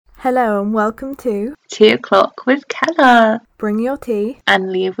Hello and welcome to 2 o'clock with Keller Bring Your Tea.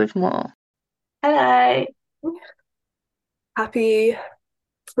 and Leave with More. Hello. Happy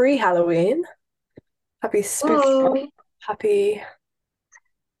pre-Halloween. Happy spooky. Oh, Happy,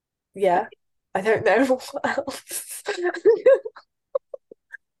 yeah. I don't know what else.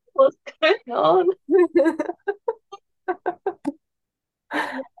 what's going on?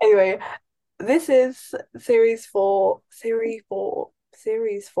 Anyway, this is series four's.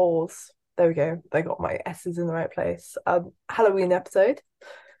 There we go. They got my S's in the right place. Halloween episode.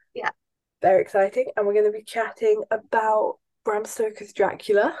 Yeah. Very exciting. And we're going to be chatting about Bram Stoker's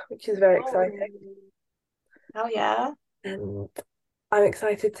Dracula, which is very Oh, exciting. oh yeah. And I'm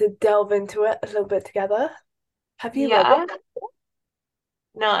excited to delve into it a little bit together. Have you read Yeah. it?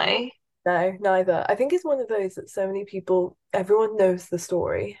 No. No, neither. I think it's one of those that so many people, everyone knows the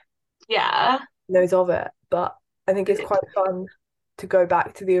story, Yeah. knows of it, but I think it's quite fun to go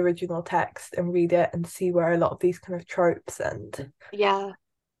back to the original text and read it and see where a lot of these kind of tropes and Yeah.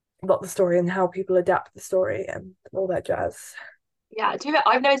 a lot of the story and how people adapt the story and all that jazz. Yeah.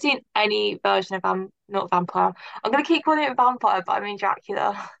 I've never seen any version of not vampire. I'm gonna keep calling it vampire, but I mean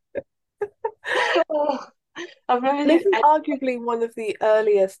Dracula. I've never This seen is any. arguably one of the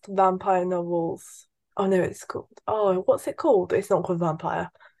earliest vampire novels. Oh no, it's called. Oh, what's it called? It's not called Vampire,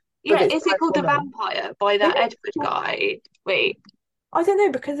 but Yeah, it's is by it a called The woman. Vampire by Maybe that Edward it's guy? Wait. I don't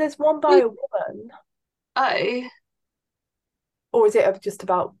know because there's one by a woman, Oh, or is it just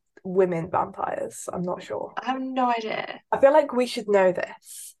about women vampires? I'm not sure. I have no idea. I feel like we should know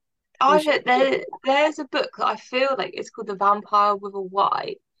this. We should. There's a book that I feel like it's called The Vampire with a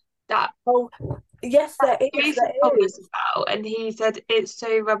Y that Oh, yes, there is. Jason There told is. us about, and he said it's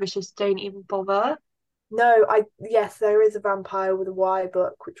so rubbish, just don't even bother. No, yes, there is a vampire with a Y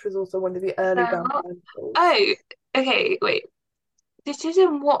book, which was also one of the Is early there not? vampire novels. Oh, okay, wait. This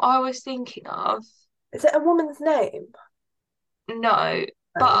isn't what I was thinking of. Is it a woman's name? No, No.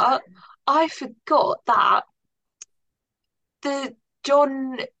 but I forgot that the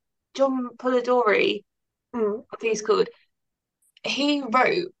John Polidori, Mm. what he's called, he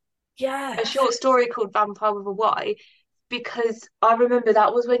wrote a Yes. short story called Vampire with a Y because I remember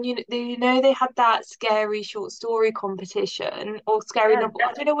that was when they had that scary short story competition or scary Yes. novel.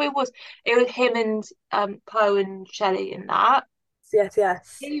 I don't know what it was. It was him and Poe and Shelley in that. Yes.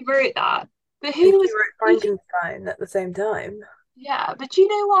 Yes. He wrote that. But And who she was wrote Frankenstein at the same time. yeah, but do you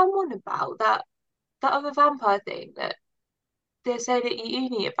know what I'm on about? That other vampire thing that they said at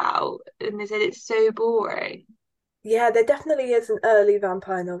uni about and they said it's so boring. Yeah, there definitely is an early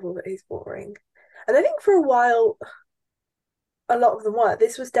vampire novel that is boring. And I think for a while, a lot of them were.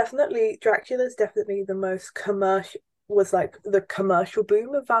 This was definitely, Dracula's definitely the most commercial, was like the commercial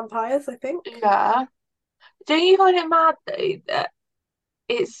boom of vampires, I think. Yeah. Don't you find it mad though that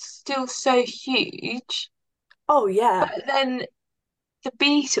it's still so huge, Oh, yeah. but then the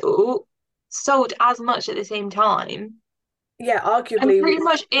Beetle sold as much at the same time Yeah, and arguably was pretty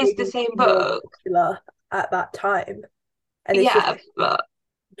much is the maybe same more book. popular at that time. And it's just Yeah, but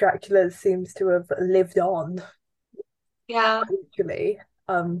Dracula seems to have lived on, yeah, literally.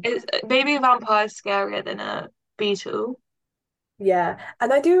 it's maybe a vampire is scarier than a beetle. Yeah.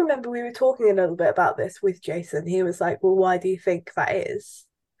 And I do remember we were talking a little bit about this with Jason. He was like, well, why do you think that is?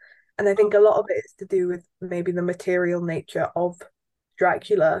 And I think a lot of it is to do with maybe the material nature of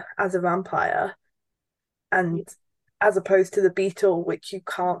Dracula as a vampire, and as opposed to the beetle, which you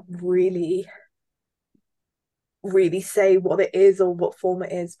can't really say what it is or what form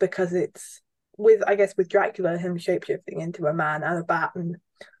it is because it's with, I guess, with Dracula, him shapeshifting into a man and a bat and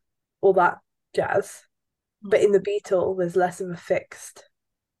all that jazz. But in the beetle, there's less of a fixed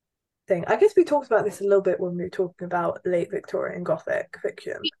thing. I guess we talked about this a little bit when we were talking about late Victorian Gothic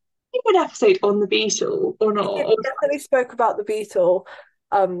fiction. Did an episode on the beetle or We did not? definitely spoke about the beetle.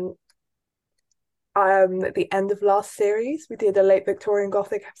 Um, at the end of last series, we did a late Victorian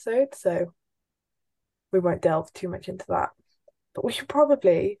Gothic episode, so we won't delve too much into that. But we should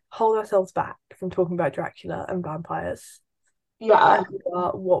probably hold ourselves back from talking about Dracula and vampires Yeah. and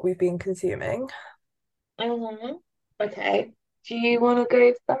what we've been consuming. hmm Okay. Do you want to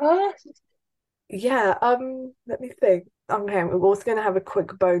go first? Yeah, let me think. Okay, we're also going to have a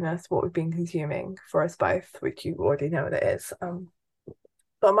quick bonus what we've been consuming for us both, which you already know what it is.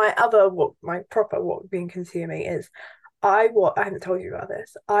 But my proper what we've been consuming is I haven't told you about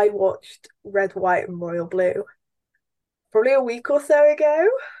this. I watched Red, White, and Royal Blue probably a week or so ago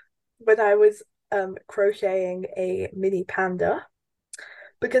when I was crocheting a mini panda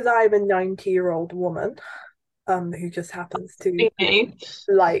because I'm a 90-year-old woman who just happens to Okay.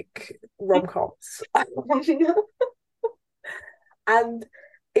 like rom-coms. And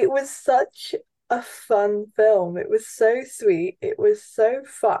it was such a fun film. It was so sweet. It was so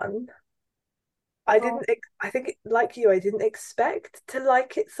fun. Oh, I think like you, I didn't expect to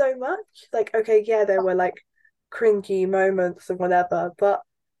like it so much. Like, okay, yeah, there were like cringy moments and whatever, but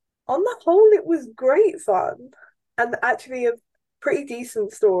on the whole, it was great fun and actually a pretty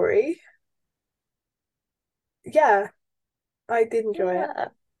decent story. Yeah, I did enjoy yeah.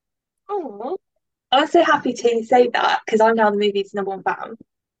 Oh, I'm so happy to say that because I'm now the movie's number one fan.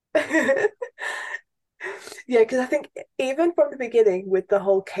 it. Yeah, because I think even from the beginning with the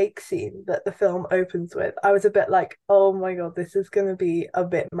whole cake scene that the film opens with, I was a bit like, oh my God, this is going to be a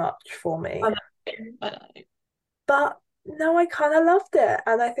bit much for I me. know, I know. But no, I kind of loved it.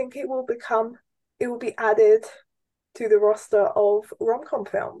 And I think it will be added to the roster of rom-com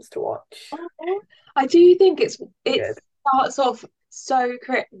films to watch. Oh, I do think it Good. starts off so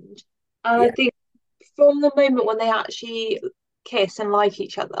cringe, and I Yeah. think from the moment when they actually kiss and like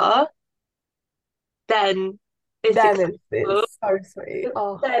each other, then it's Then acceptable. it's so sweet.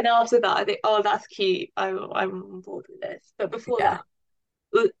 Oh, Then after that, I think, oh, that's cute. I'm on board with this. But before yeah.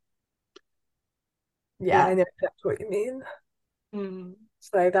 that, ugh, Yeah, yeah. I know that's what you mean. Mm.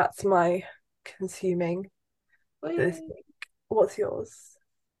 So that's my consuming this Wait. week. What's yours?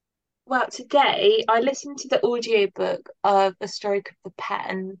 Well, today I listened to the audiobook of A Stroke of the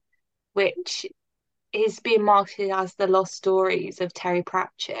Pen, which is being marketed as the lost stories of Terry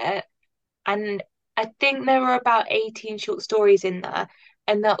Pratchett. And I think there were about 18 short stories in there,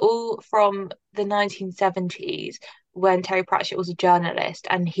 and they're all from the 1970s when Terry Pratchett was a journalist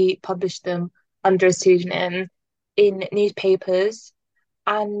and he published them under a pseudonym in newspapers.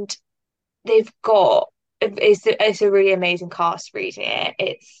 And they've got it's a really amazing cast reading it.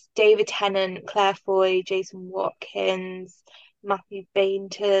 It's David Tennant, Claire Foy, Jason Watkins, Matthew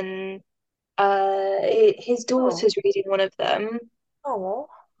Bainton. His Oh, daughter's reading one of them. oh,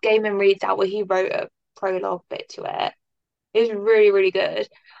 Gaiman reads out where he wrote a prologue bit to it. It was really, really good.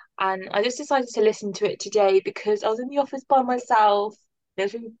 And I just decided to listen to it today because I was in the office by myself. It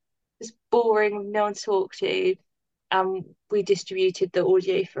was really just boring with no one to talk to. We distributed the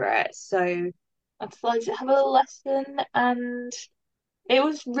audio for it. So I decided to have a little lesson and it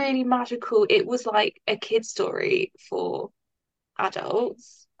was really magical. It was like a kid story for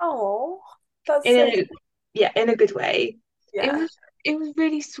adults oh, that's in so, a yeah, in a good way. It yeah. was it was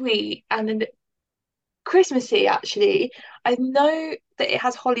really sweet and Christmassy actually. I know that it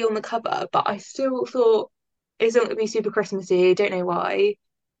has holly on the cover, but I still thought it's not going to be super Christmassy. I don't know why,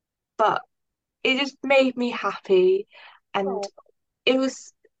 but it just made me happy, and Oh, it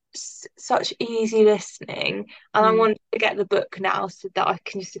was such easy listening. And I mm. want to get the book now so that I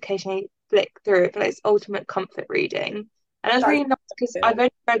can just occasionally flick through it. But it's ultimate comfort reading, and it's That's really nice because I've good.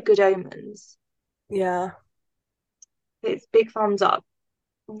 only read Good Omens. Yeah. It's big thumbs up.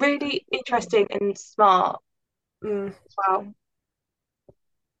 Really interesting and smart. Mm. Wow.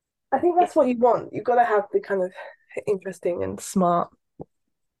 I think Yeah. that's what you want. You've got to have the kind of interesting and smart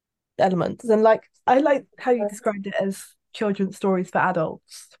elements. And like, I like how you described it as children's stories for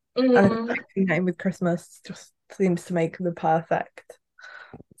adults. And I think Mm. mixing that in with Christmas just seems to make the perfect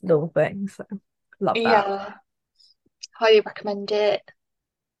little thing. So love that. Yeah, highly recommend it.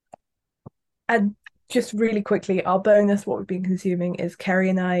 And just really quickly, our bonus, what we've been consuming is Kerry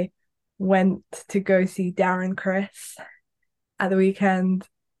and I went to go see Darren Chris at the weekend.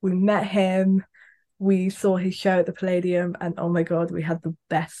 We met him, we saw his show at the Palladium, and oh my God, we had the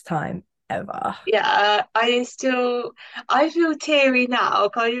best time ever. Yeah, I feel teary now.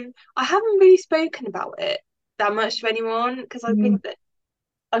 Kind of, I haven't really spoken about it that much to anyone because I Mm. think that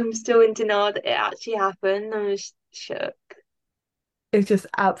I'm still in denial that it actually happened. I'm just shook. It's just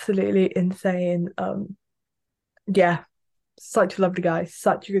absolutely insane. Yeah, such a lovely guy,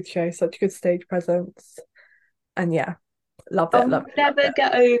 such a good show, such a good stage presence. And yeah, loved it, I'll loved it, loved never it.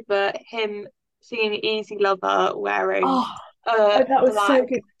 get over him singing Easy Lover Oh, wearing a that was so black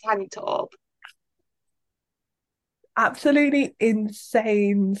good. tank top. Absolutely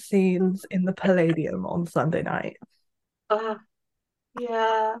insane scenes in the Palladium on Sunday night. Uh,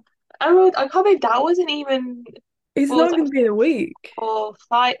 yeah. I can't believe that wasn't even It's what not was that even been a week. for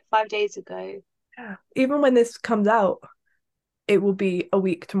 5 days ago. Yeah. Even when this comes out, it will be a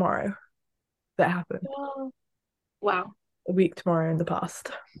week tomorrow that happened. Oh, wow. A week tomorrow in the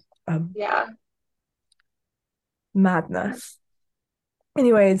past. Yeah. Madness.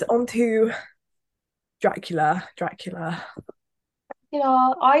 Anyways, on to Dracula. Dracula. Yeah,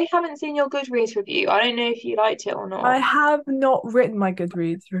 I haven't seen your Goodreads review. I don't know if you liked it or I not. have not written my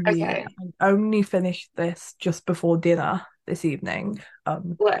Goodreads review yet. Okay. I only finished this just before dinner this evening.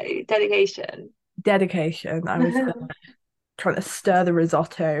 Wait, dedication. Dedication. I was there trying to stir the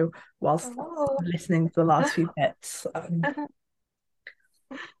risotto whilst Oh. listening to the last few bits.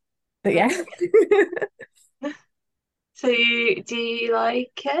 But yeah, So do you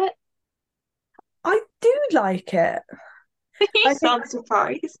like it? I do like it. You I think sound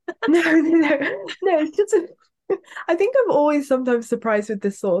surprised. no. It's just I think I'm always sometimes surprised with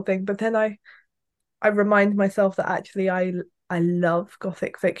this sort of thing, but then I remind myself that actually I love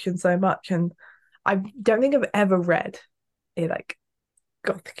Gothic fiction so much, and I don't think I've ever read a like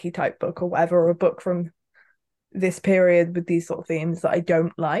Gothic type book or whatever, or a book from this period with these sort of themes that I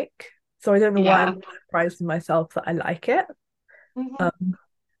don't like. So I don't know why Yeah. I'm surprised in myself that I like it. Mhm. Um,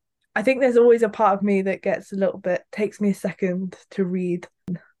 I think there's always a part of me that gets a little bit, takes me a second to read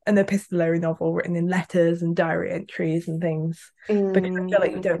an epistolary novel written in letters and diary entries and things, because I feel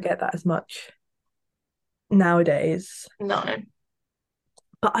like you Mm, don't get that as much nowadays. no.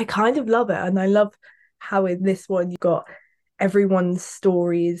 But I kind of love it. And I love how in this one you've got everyone's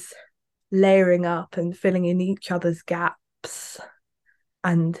stories layering up and filling in each other's gaps,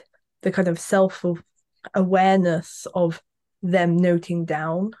 and the kind of self awareness of them noting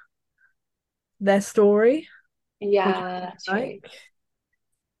down their story, which Yeah, I true. like.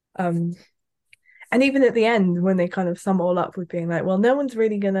 Um, and even at the end, when they kind of sum it all up with being like, well, no one's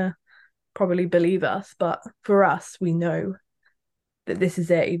really gonna probably believe us, but for us, we know that this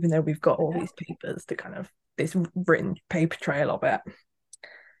is it, even though we've got all these papers to kind of this written paper trail of it.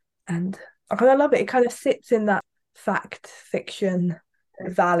 And I kind of love it. It kind of sits in that fact fiction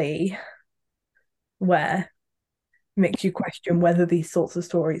valley where it makes you question whether these sorts of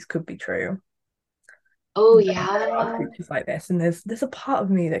stories could be true. Oh There are yeah. creatures like this, and there's a part of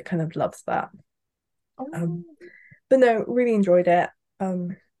me that kind of loves that. Um, Oh, but no, really enjoyed it.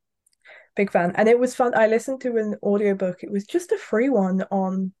 Um, big fan, and it was fun. I listened to an audiobook. It was just a free one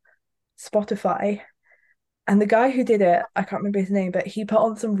on Spotify, and the guy who did it, I can't remember his name, but he put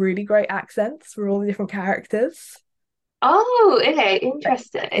on some really great accents for all the different characters. oh, okay, So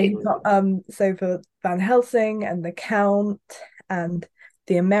he interesting. got so for Van Helsing and the Count and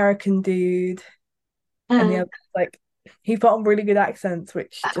the American dude and the Mm, other, like he put on really good accents,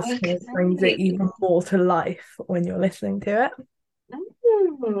 which just kind of brings it okay. even more to life when you're listening to it.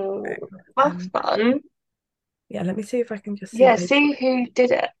 Mm, that's Um, fun. yeah, let me see if I can just see Yeah, what see who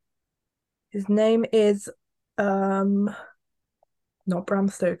did it. his name is. Um, not Bram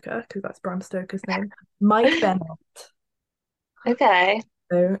Stoker because that's Bram Stoker's name. Mike Bennett. Okay,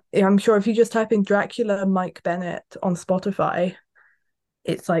 So yeah, I'm sure if you just type in Dracula Mike Bennett on Spotify,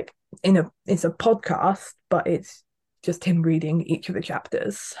 it's like it's a podcast, but it's just him reading each of the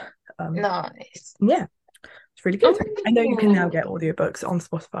chapters. Um, nice. yeah, it's really good. I know you can now Mm, get audiobooks on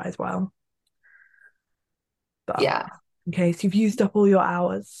Spotify as well, but yeah. in case you've used up all your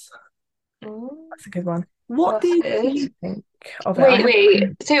hours, Mm, that's a good one. What that's did good. you think of it?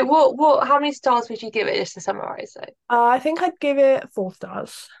 Wait. So how many stars would you give it just to summarize though? I think I'd give it 4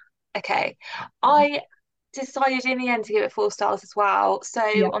 stars. Okay. I decided in the end to give it 4 stars as well. So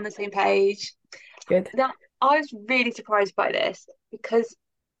Yeah, on the same page. good. Now, I was really surprised by this because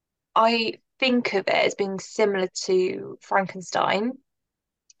I think of it as being similar to Frankenstein.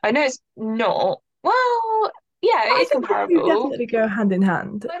 I know it's not. Well, yeah, it I is think the two comparable. definitely go hand in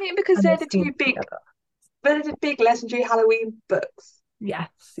hand, I think because and they're themed together. they're the big legendary Halloween books,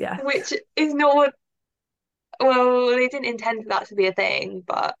 Yes, yes, which is not, well, they didn't intend for that to be a thing,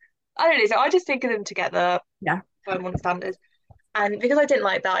 but I don't know. So I just think of them together yeah, by one standards. And because I didn't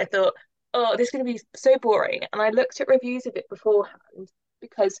like that, I thought, oh, this is going to be so boring. And I looked at reviews of it beforehand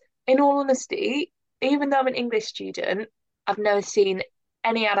because, in all honesty, even though I'm an English student, I've never seen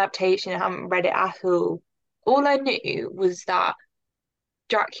any adaptation. I haven't read it at all. All I knew was that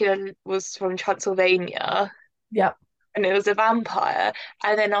Dracula was from Transylvania yeah. and it was a vampire.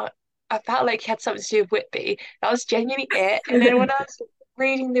 And then I felt like he had something to do with Whitby. That was genuinely it. And then when I was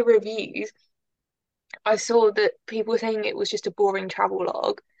reading the reviews, I saw that people were saying it was just a boring travel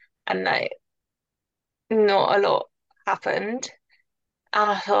log and like not a lot happened.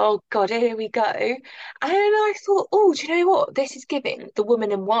 And I thought, oh God, here we go. And then I thought, oh, do you know what? This is giving The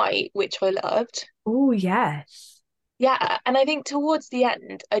Woman in White, which I loved. Oh, yes. Yeah, and I think towards the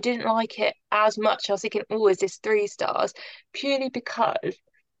end, I didn't like it as much. I was thinking, oh, is this 3 stars? Purely because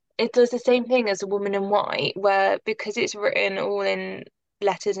it does the same thing as A Woman in White, where because it's written all in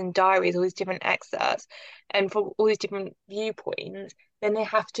letters and diaries, all these different excerpts, and from all these different viewpoints, then they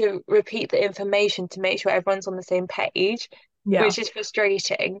have to repeat the information to make sure everyone's on the same page, Yeah, which is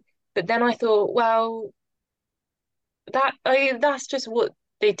frustrating. But then I thought, well, that's just what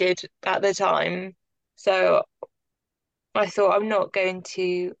they did at the time. So I thought I'm not going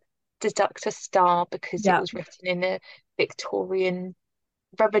to deduct a star because it yeah. was written in a Victorian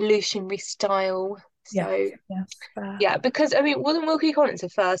revolutionary style. Yes, So yes, fair. yeah, because I mean, wasn't Wilkie Collins the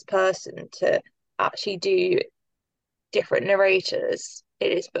first person to actually do different narrators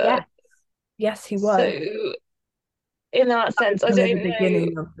in his book? Yes, yes, he was. So in that That was sense, I kind of the don't know.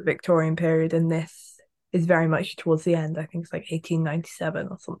 beginning of the Victorian period, and this is very much towards the end. I think it's like 1897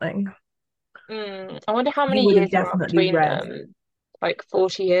 or something. I wonder how He many would have years there are definitely between read, them. Like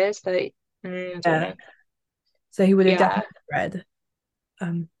 40 years. They, don't yeah. know. So he would have Yeah, definitely read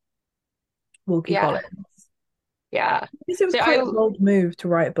um Wilkie yeah, Collins. yeah. I guess it was So quite a bold move to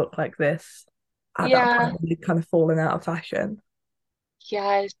write a book like this at that yeah, point when it'd kind of fallen out of fashion.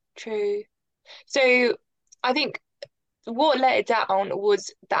 yeah, it's true. So I think what let it down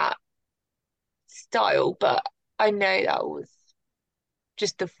was that style, but I know that was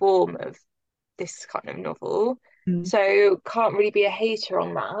just the form of this kind of novel. Mm. So can't really be a hater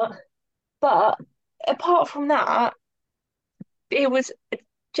on that. But apart from that, it was a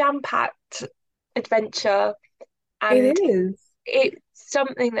jam-packed adventure, It and is. it's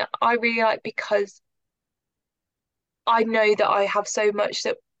something that I really like because I know that I have so much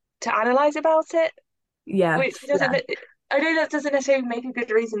to analyze about it, which Yes, doesn't, yeah. I know that doesn't necessarily make a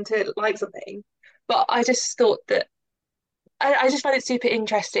good reason to like something, but I just thought that I just find it super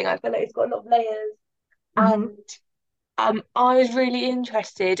interesting. I feel like it's got a lot of layers, Hmm. and I was really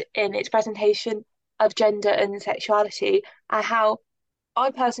interested in its presentation of gender and sexuality and how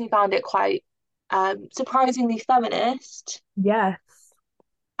I personally found it quite surprisingly feminist. Yes,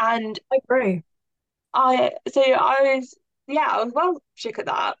 And I agree. I was, yeah, I was well shook at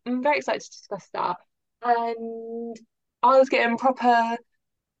that. I'm very excited to discuss that. And I was getting proper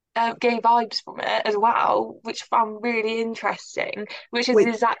gay vibes from it as well, which I found really interesting, which is the Which,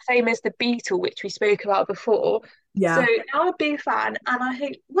 exact same as the Beetle, which we spoke about before. So yeah, now I'm a big fan, and I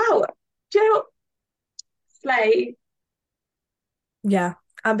think, wow, do you know what? Slay. yeah.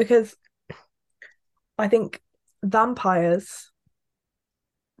 And because I think vampires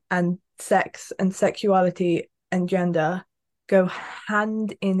and sex and sexuality and gender go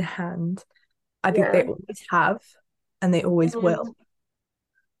hand in hand. I think they Yeah. always have and they always Mhm. will.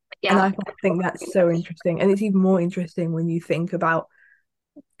 And Yeah. I think that's so interesting. And it's even more interesting when you think about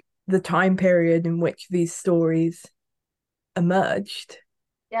the time period in which these stories emerged.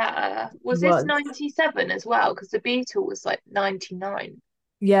 Yeah. Was this Was, 97 as well? Because the Beetle was like 99.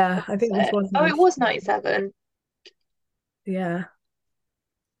 yeah, Was I think this it? was Oh, it 90. was 97. Yeah.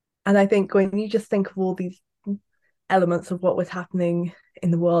 And I think when you just think of all these elements of what was happening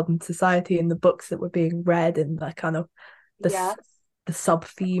in the world and society and the books that were being read and the kind of the Yeah. the sub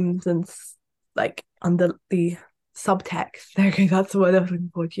themes and like under the subtext. Okay, that's the word I was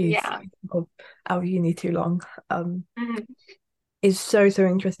looking for. Jeez, Yeah. of our uni too long. Mhm. Is so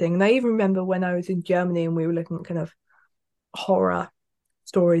interesting. And I even remember when I was in Germany and we were looking at kind of horror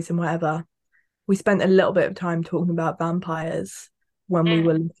stories and whatever. We spent a little bit of time talking about vampires when we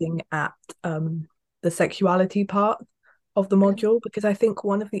were Mm. looking at the sexuality part of the Mhm. module because I think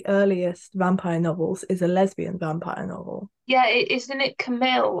one of the earliest vampire novels is a lesbian vampire novel. Yeah, isn't it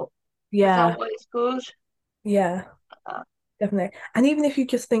Camille? Is that Yeah, what it's called? yeah, Uh, definitely. And even if you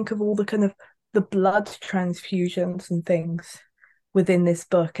just think of all the kind of the blood transfusions and things within this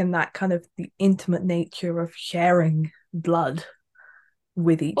book and that kind of the intimate nature of sharing blood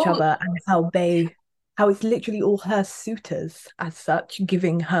with each oh, other and how it's literally all her suitors as such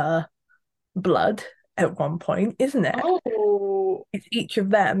giving her blood at one point, isn't it? oh, It's each of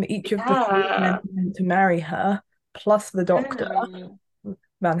them, each of the three men yeah. meant to marry her, plus the doctor, Mm.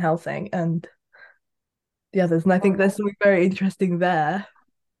 Van Helsing, and the others. And I think there's Wow. something very interesting there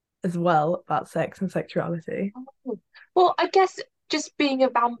as well about sex and sexuality. Well, I guess just being a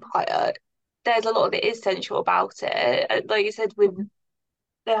vampire, there's a lot of it is sensual about it. Like you said, with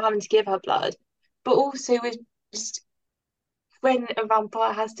they're having to give her blood, but also with just when a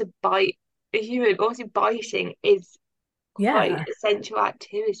vampire has to bite a human, obviously biting is quite Yeah, a sensual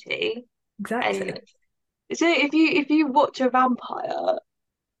activity. exactly. And so if you watch a vampire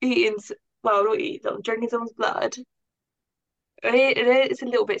eating, well, not eating, drinking someone's blood, it's a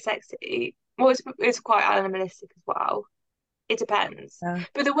little bit sexy. Well, it's quite animalistic as well. It depends. Yeah,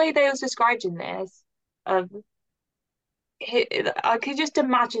 But the way they was described in this, um, I could just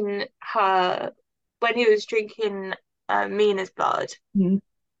imagine her when he was drinking Mina's blood, mm,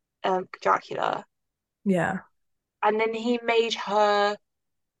 Dracula, yeah, and then he made her.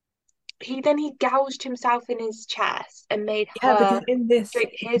 He gouged himself in his chest and made yeah. Because her in this,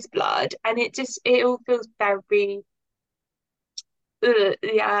 drink his blood, and it all feels very,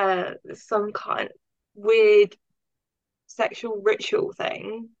 yeah, some kind of weird sexual ritual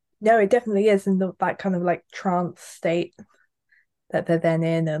thing. No, it definitely is in that kind of like trance state that they're then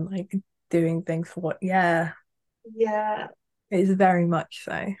in and like doing things for what, yeah, Yeah, it is very much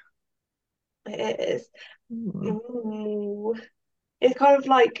so. it is. Mm. Ooh. It's kind of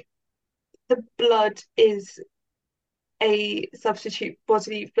like the blood is a substitute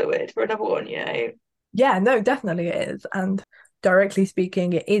bodily fluid for another one, you know? Yeah, no, definitely it is. And directly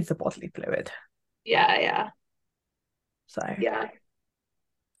speaking, it is a bodily fluid. Yeah, yeah, So yeah.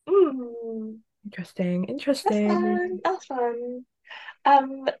 Ooh, interesting, that's interesting. fun. That's fun.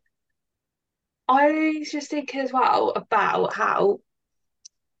 Um, I was just thinking as well about how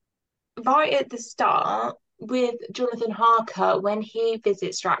right at the start with Jonathan Harker when he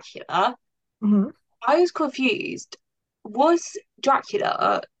visits Dracula, Mhm. I was confused. Was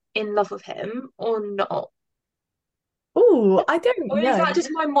Dracula in love with him or not? Oh, I don't Or is know. that just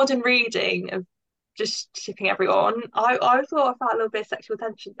my modern reading of just shipping everyone? I thought I felt a little bit of sexual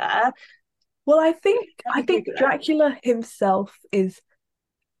tension there. Well, I Let think me, let I me think Google it. Dracula himself is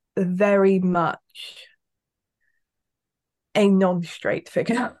very much a non-straight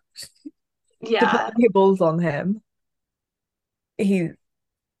figure. To put Yeah. labels on him, he,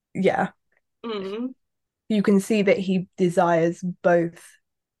 yeah, Mm, you can see that he desires both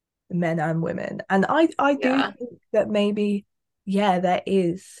men and women, and I do yeah. think that maybe, yeah, there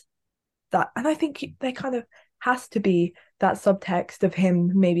is that, and I think there kind of has to be that subtext of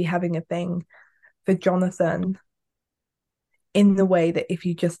him maybe having a thing for Jonathan in the way that if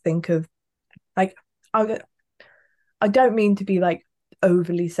you just think of like I, I don't mean to be like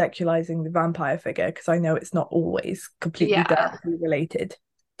overly sexualizing the vampire figure because I know it's not always completely Yeah. directly related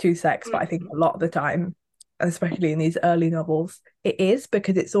to sex, but I think Mm, a lot of the time, especially in these early novels, it is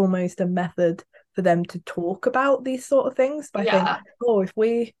because it's almost a method for them to talk about these sort of things by saying, yeah. "Oh, if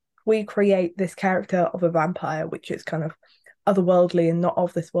we create this character of a vampire, which is kind of otherworldly and not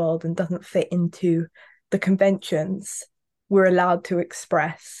of this world and doesn't fit into the conventions, we're allowed to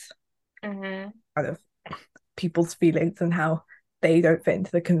express Hmm. kind of people's feelings and how they don't fit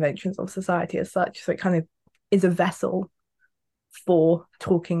into the conventions of society as such. So it kind of is a vessel for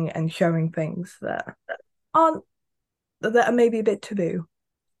talking and showing things that aren't that are maybe a bit taboo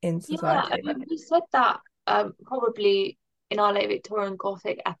in Yeah, I society. mean, we said that probably in our late Victorian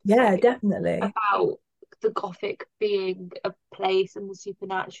Gothic Yeah, episode definitely. about the Gothic being a place in the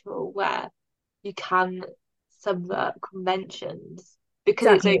supernatural where you can subvert conventions because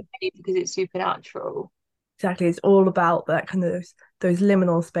it's Exactly. okay because it's supernatural. Exactly. It's all about that kind of those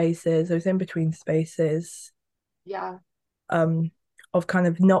liminal spaces, those in between spaces, Yeah. um, of kind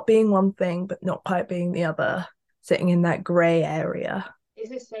of not being one thing but not quite being the other, sitting in that grey area. It's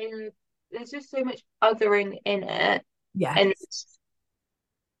the same. There's just so much othering in it. And Yes.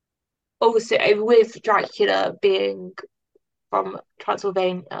 also with Dracula being from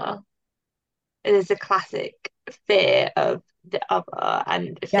Transylvania, there's a classic fear of the other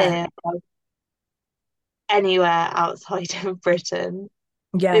and Yeah. fear of anywhere outside of Britain.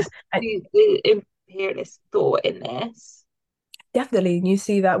 Yeah. This the imperialist thought in this. Definitely. And you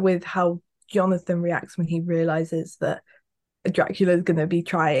see that with how Jonathan reacts when he realizes that Dracula is going to be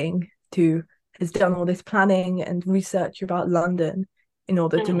trying to, has done all this planning and research about London in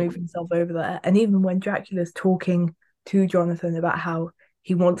order to move Mm, himself over there. And even when Dracula's talking to Jonathan about how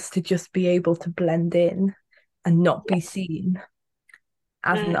he wants to just be able to blend in and not yeah. be seen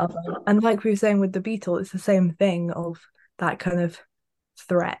as an other. Mm. And like we were saying with the Beetle, it's the same thing of that kind of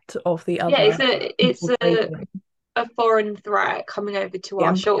threat of the Yeah, other it's infiltrating a foreign threat coming over to the our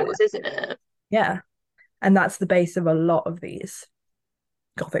empire. shores, isn't it? Yeah. And that's the base of a lot of these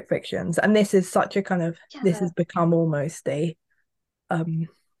gothic fictions. And this is such a kind of, this Yeah. has become almost a um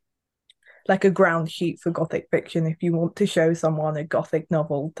like a ground sheet for gothic fiction if you want to show someone a gothic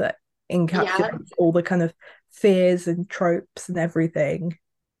novel that Yeah. encapsulates all the kind of fears and tropes and everything.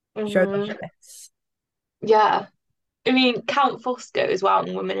 Show them Hmm. this. Yeah. I mean, Count Fosco as well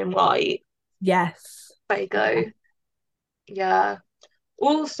in Women in White. Yes. There you Yeah. go. Yeah.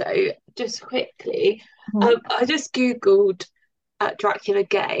 Also, just quickly, Mhm. I just Googled Dracula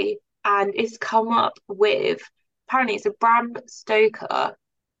gay and it's come up with apparently it's a Bram Stoker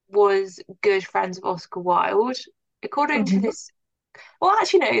was good friends with Oscar Wilde. According to Mhm. this, well,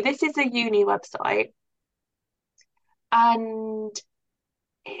 actually, no, this is a uni website, and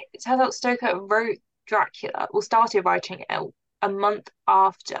it turns out Stoker wrote Dracula, or started writing it a month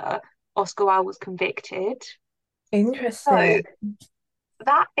after Oscar Wilde was convicted. So Interesting.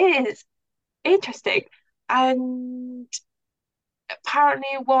 that is interesting. And apparently,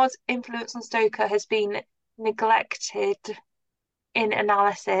 Wild's influence on Stoker has been neglected in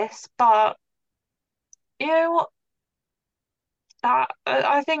analysis, but you know what? that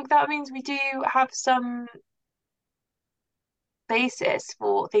I think that means we do have some basis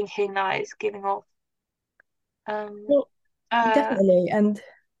for thinking that it's giving off um Well, uh definitely. And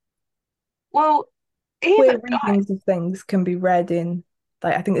well queer even readings of things can be read in,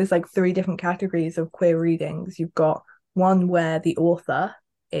 like, I think there's like three different categories of queer readings. You've got one where the author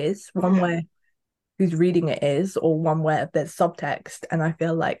is, one mm, where who's reading it is, or one where there's subtext. And I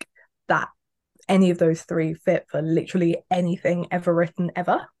feel like that any of those three fit for literally anything ever written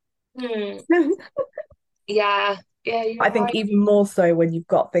ever. mm, yeah, yeah, you're I think right. even more so when you've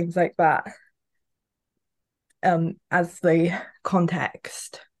got things like that as the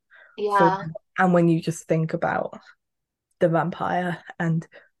context for, Yeah, and when you just think about the vampire and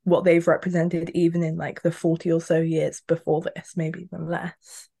what they've represented even in like the 40 or so years before this, maybe even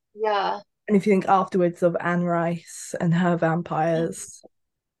less. yeah, And if you think afterwards of Anne Rice and her vampires.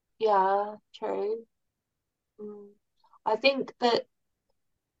 yeah, true. Mm. I think that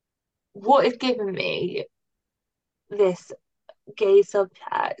what has given me this gay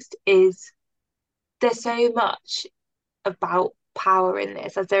subtext is there's so much about power in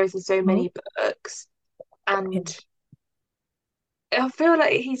this, as there is in so Mhm. many books, Yeah, and I feel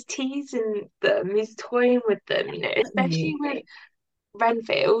like he's teasing them, he's toying with them, especially definitely. with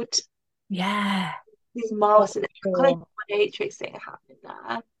Renfield. Yeah. He's Oh, mastered it. for Kind of sure. matrix thing happening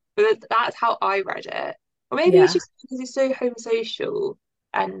there, but that's how I read it. Or maybe it's Yeah, just because he's so homosocial,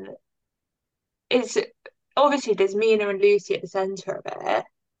 and it's obviously there's Mina and Lucy at the center of it.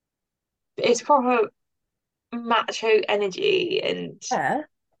 It's proper macho energy, and yeah,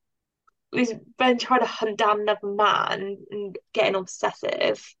 he's been trying to hunt down another man and getting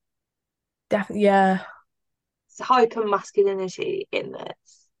obsessive. definitely. Yeah, It's hyper masculinity in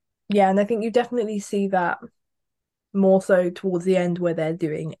this. yeah. And I think you definitely see that more so towards the end where they're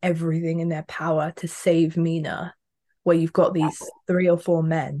doing everything in their power to save Mina, where you've got these three or four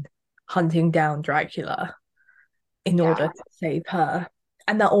men hunting down Dracula in Yeah. order to save her.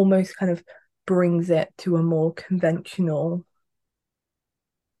 And that almost kind of brings it to a more conventional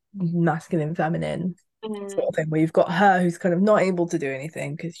masculine feminine sort Mm, of thing, where you've got her who's kind of not able to do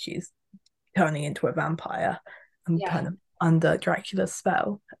anything because she's turning into a vampire and yeah. kind of under Dracula's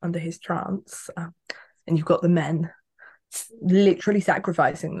spell, under his trance. And you've got the men literally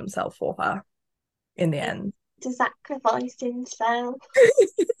sacrificing themselves for her in the end. To sacrifice himself.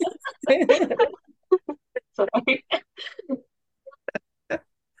 Sorry.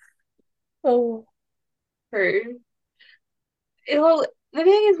 Oh, True. Well, the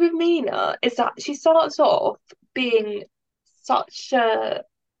thing is with Mina is that she starts off being such a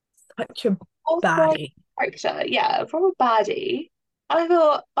such a authorized baddie. character, yeah, from a baddie. I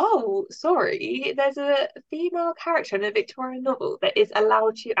thought, oh, sorry, there's a female character in a Victorian novel that is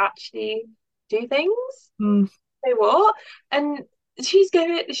allowed to actually do things. Mm, Say what? And she's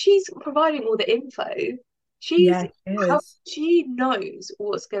providing all the info. She's yeah, it how is. she knows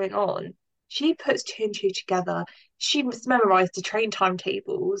what's going on. She puts two and two together. She's memorized the train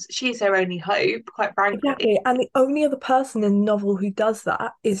timetables. She's their only hope, quite frankly. Exactly. And the only other person in the novel who does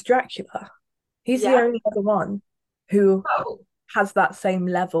that is Dracula. He's the Yeah. only other one who Oh. has that same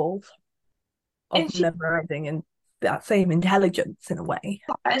level And of memorizing and that same intelligence in a way.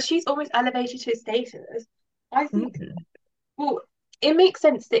 she's almost elevated to his status. I think, Mm. well, it makes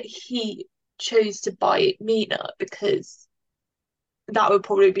sense that he chose to buy Mina because that would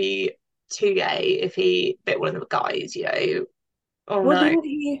probably be too gay if he bit one of the guys, Oh Well, no. didn't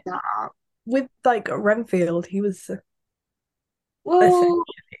he, Nah. with like Renfield, he was Well,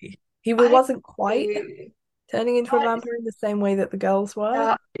 essentially, he I wasn't don't quite know. turning into a That, vampire in the same way that the girls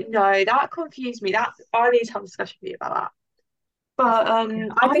were. no, that confused me. That I need to have a discussion with you about that. But Yeah,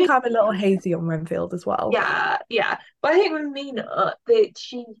 I I think think I'm a little hazy on Renfield as well. yeah, yeah. But I think with Mina that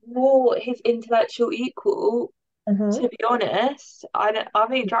she's more his intellectual equal. Mhm. To be honest, I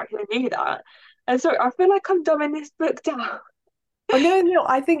think Dracula knew that. And sorry, I feel like I'm dumbing this book down. Oh no, no,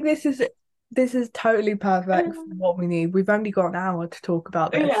 I think this is totally perfect for Um, what we need. We've only got an hour to talk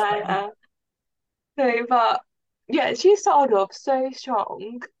about this. yeah, yeah. No, but yeah, she started off so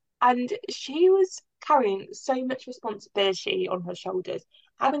strong and she was carrying so much responsibility on her shoulders,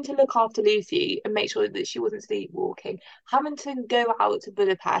 having to look after Lucy and make sure that she wasn't sleepwalking, having to go out to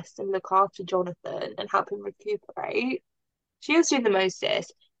Budapest and look after Jonathan and help him recuperate. She was doing the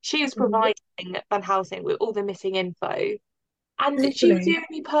mostest. She was Mhm. providing Van Helsing with all the missing info. And she was the Literally,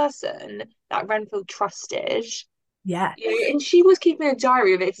 only person that Renfield trusted. yes. And she was keeping a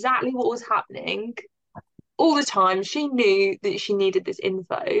diary of exactly what was happening all the time. She knew that she needed this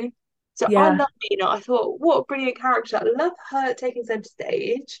info. So I Yeah, love Nina. I thought, what a brilliant character. I love her taking center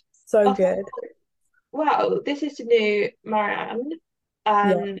stage. so I thought good. well, this is the new Marianne.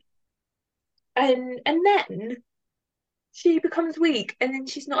 Yeah, Um, and then she becomes weak, and then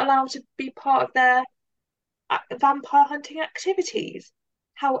she's not allowed to be part of their vampire hunting activities.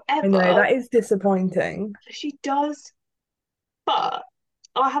 I know However, that is disappointing. she does, but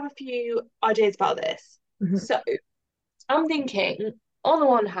I have a few ideas about this. Mhm. So I'm thinking, on the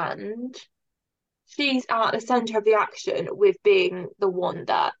one hand, she's at the center of the action with being the one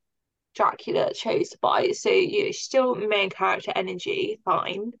that Dracula chose to buy. So, she's still main character energy,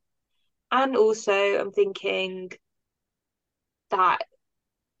 fine. And also, I'm thinking that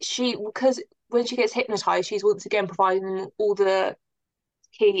because when she gets hypnotized, she's once again providing them all the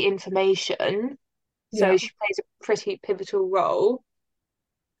key information. So Yeah, she plays a pretty pivotal role.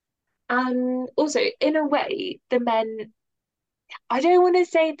 And also, in a way, the men, I don't want to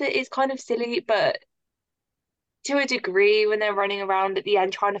say that it's kind of silly, but to a degree, when they're running around at the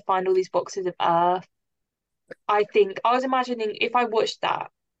end trying to find all these boxes of earth, I think I was imagining if I watched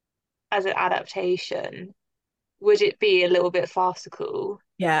that as an adaptation, would it be a little bit farcical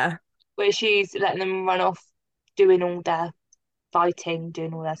yeah. where she's letting them run off doing all their fighting,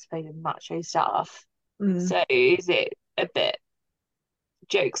 doing all their supposed macho stuff? Mm, So is it a bit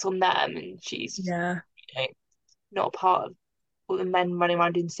jokes on them and she's, yeah. you know, not part of all the men running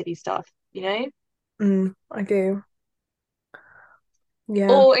around doing silly stuff, you know? I do. Yeah.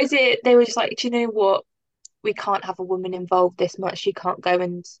 Or is it they were just like, do you know what? We can't have a woman involved this much. She can't go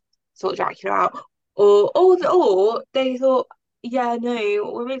and sort Dracula out. Or they thought, yeah,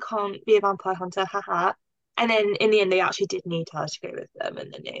 no, women can't be a vampire hunter, haha. And then in the end, they actually did need her to go with them,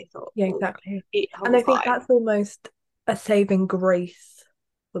 and then they thought, Yeah, well, exactly. eat And humble I think pie. that's almost a saving grace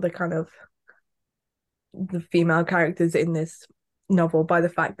for the kind of the female characters in this novel by the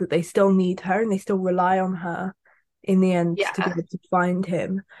fact that they still need her and they still rely on her in the end to be Yeah, able to find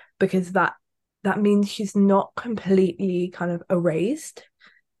him because that means she's not completely kind of erased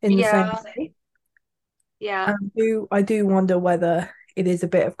in the same yeah, way. yeah, I do wonder whether it is a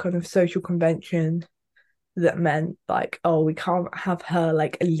bit of kind of social convention that meant like, oh, we can't have her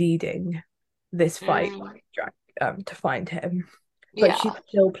like leading this fight mm, to find him, but she yeah,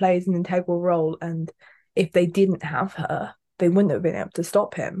 still plays an integral role. And if they didn't have her, they wouldn't have been able to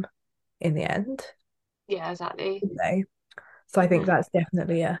stop him in the end, yeah, exactly. would they? So I think Hmm. that's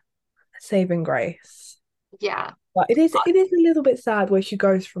definitely a saving grace. Yeah, But it is I- it is a little bit sad where she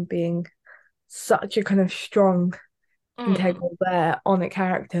goes from being such a kind of strong, mm. integral there on a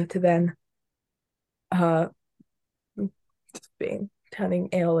character to then her just being turning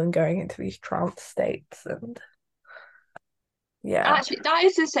ill and going into these trance states and yeah. Actually, that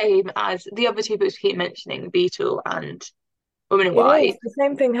is the same as the other two books we keep mentioning, Beetle and Woman in It is White. the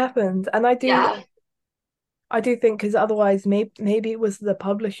same thing happened, and I do Yeah. I do think because otherwise maybe it was the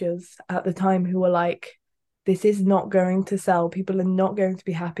publishers at the time who were like, this is not going to sell. People are not going to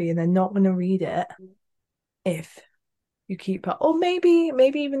be happy, and they're not going to read it if you keep up. Or maybe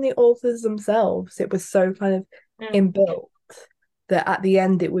even the authors themselves. It was so kind of Mm. inbuilt that at the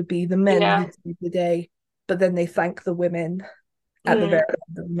end it would be the men who Yeah. save the day, but then they thank the women at the Mm. very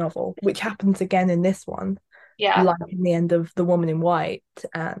end of the novel, which happens again in this one, Yeah. like in the end of The Woman in White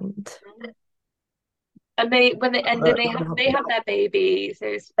and And they when they and then they have their baby,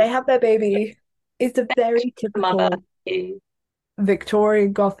 so they have their baby. It's a very the mother. typical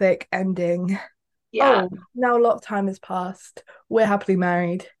Victorian Gothic ending. Yeah. Oh, now a lot of time has passed. We're happily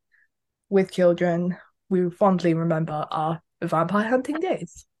married with children. We fondly remember our vampire hunting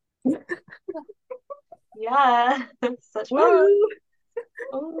days. Yeah. Such fun. Woo!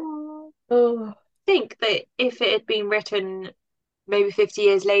 Oh. Oh, I think that if it had been written maybe 50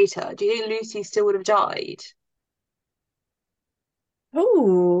 years later, do you think Lucy still would have died?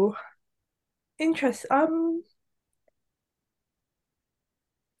 oh, interest.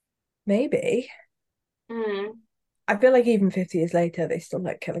 Maybe. Mm. I feel like even 50 years later, they still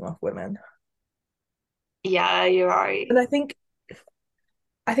like killing off women. Yeah, you're right. And I think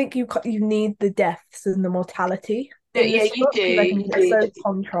you need the deaths and the mortality No, in yeah, this you book do. because I think You it do. so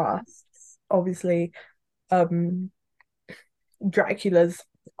contrasts, obviously, um, Dracula's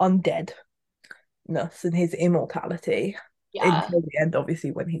undeadness and his immortality Yeah. until the end,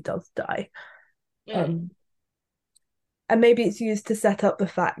 obviously, when he does die. Mm. Um, and maybe it's used to set up the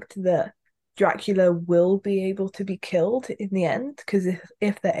fact that Dracula will be able to be killed in the end, because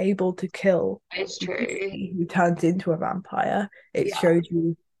if they're able to kill It's true. Lucy, who turns into a vampire, it Yeah. shows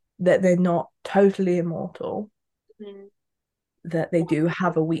you that they're not totally immortal, Mm. that they do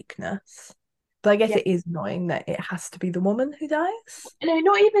have a weakness. But I guess Yeah. it is annoying that it has to be the woman who dies. No,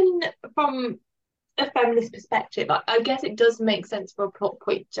 not even from a feminist perspective. I guess it does make sense for a plot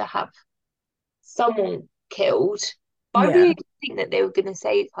point to have someone killed. But I Yeah, really didn't think that they were going to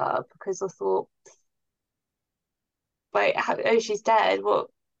save her because I thought, wait, oh, she's dead. What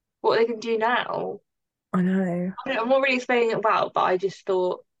are they going to do now? I know. I'm not really explaining it about, but I just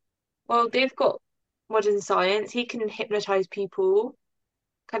thought, well, they've got modern science. He can hypnotize people.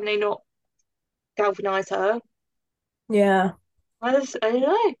 Can they not galvanize her? Yeah. I don't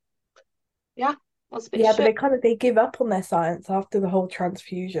know. Yeah, I was a bit Yeah, but shook. they give up on their science after the whole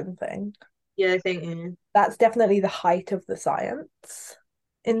transfusion thing. Yeah, I think, mm, That's definitely the height of the science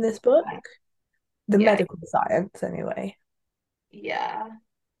in this book. The yeah, medical science, anyway. yeah.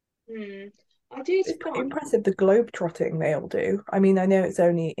 Hmm. I did It's pretty find, impressive the globe trotting they all do. I mean, I know it's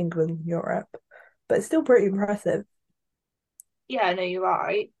only England and Europe, but it's still pretty impressive. yeah, no, you're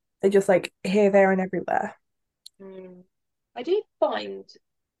right. They're just like here, there, and everywhere. Hmm. I did find,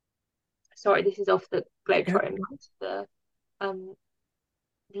 sorry, this is off the Go Globetrotting, for back to the um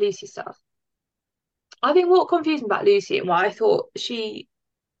Lucy stuff. I think what confused me about Lucy and why I thought they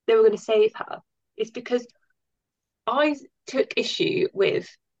were going to save her is because I took issue with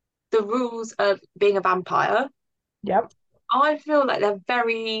the rules of being a vampire. Yep. I feel like they're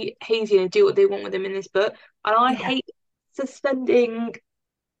very hazy and do what they want with them in this book, and I Yeah. hate suspending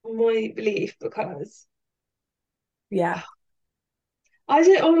my belief because Yeah. I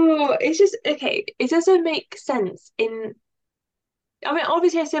don't. Oh, it's just okay. It doesn't make sense in. I mean,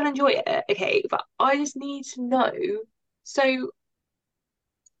 obviously, I still enjoy it, okay, but I just need to know. So,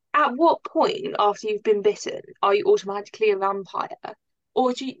 at what point after you've been bitten are you automatically a vampire,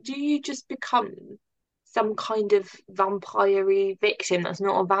 or do you just become some kind of vampire-y victim that's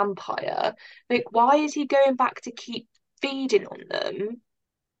not a vampire? Like, why is he going back to keep feeding on them?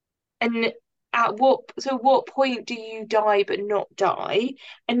 And what point do you die but not die?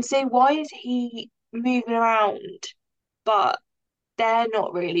 And so why is he moving around, but they're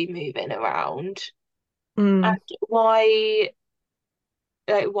not really moving around? And Mm. why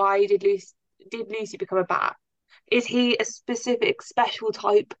did Lucy become a bat? Is he a specific special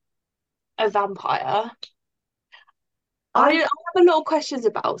type of vampire? I I have a lot of questions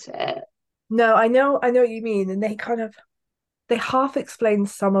about it. no, I know what you mean, and they half explain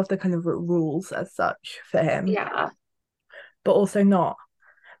some of the kind of rules as such for him, Yeah. but also not.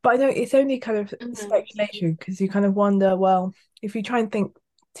 But I know it's only kind of Mhm. speculation because you kind of wonder, well, if you try and think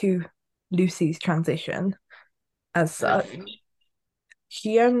to Lucy's transition as such, Mm.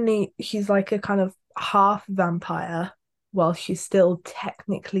 she's like a kind of half vampire while she's still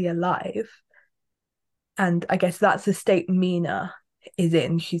technically alive. And I guess that's the state Mina is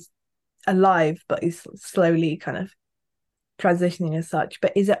in. She's alive, but is slowly kind of transitioning as such.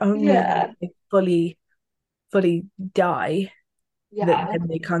 But is it only when Yeah. they fully die that Yeah. then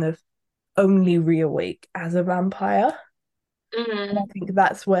they kind of only reawake as a vampire? And I Mm. think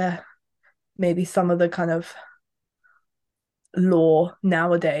that's where maybe some of the kind of law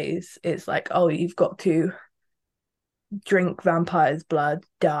nowadays is like, oh, you've got to drink vampire's blood,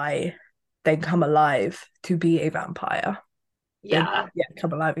 die, then come alive to be a vampire. Then Yeah. yeah,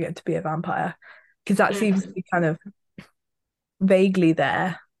 come alive again to be a vampire. Because that seems to Mm. be kind of vaguely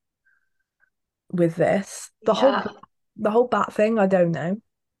there with this. Yeah. The whole bat thing, I don't know.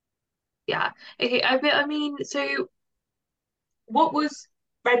 Yeah. Okay. I mean, so what was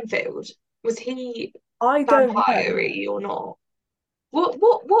Renfield? Was he I don't know. vampire-y or not? What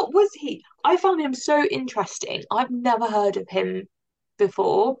was he? I found him so interesting. I've never heard of him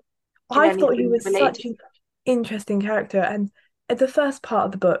before in I thought he anything was related. such an interesting character. And at the first part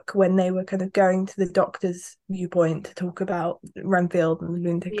of the book, when they were kind of going to the doctor's viewpoint to talk about Renfield and the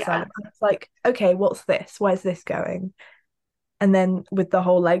lunatic Yeah, asylum, I was like, okay, what's this? Where's this going? And then with the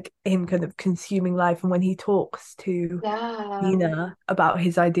whole like him kind of consuming life, and when he talks to yeah, Nina about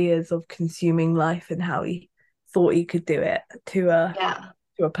his ideas of consuming life and how he thought he could do it yeah,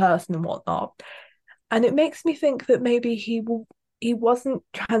 to a person and whatnot. And it makes me think that maybe he wasn't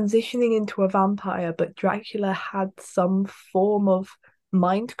transitioning into a vampire, but Dracula had some form of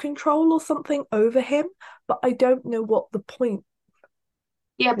mind control or something over him. But I don't know what the point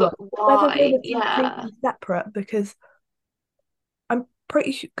yeah. was, But or whether they why? were Yeah, completely separate, because I'm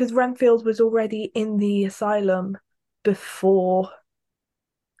pretty sure because Renfield was already in the asylum before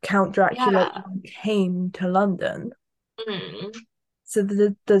Count Dracula yeah. even came to London. Mm. So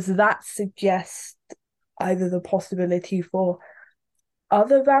does that suggest either the possibility for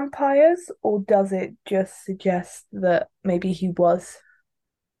other vampires, or does it just suggest that maybe he was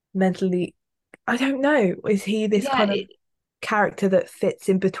mentally? I don't know. Is he this Yeah, kind of character that fits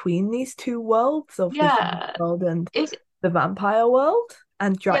in between these two worlds of the human yeah. world and It's the vampire world?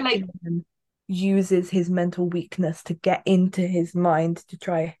 And yeah, like Dracula then uses his mental weakness to get into his mind to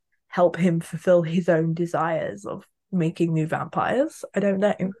try. help him fulfill his own desires of making new vampires. I don't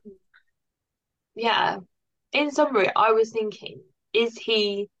know. Yeah. In summary, I was thinking, is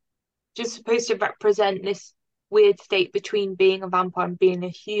he just supposed to represent this weird state between being a vampire and being a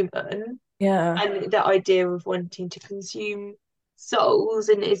human? Yeah. And the idea of wanting to consume souls,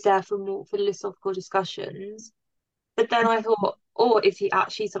 and is there for more philosophical discussions? But then I thought, or is he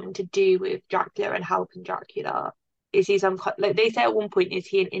actually something to do with Dracula and helping Dracula? Is he some kind, like they say at one point, is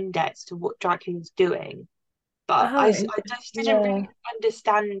he an index to what Dracula's doing? But Oh, I just didn't yeah. really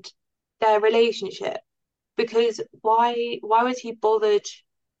understand their relationship, because why was he bothered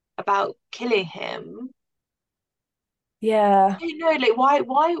about killing him? I Yeah. don't know, like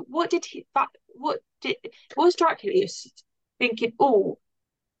why what did he that what did was Dracula just thinking, oh,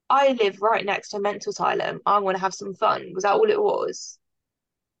 I live right next to a mental asylum, I want to have some fun. Was that all it was?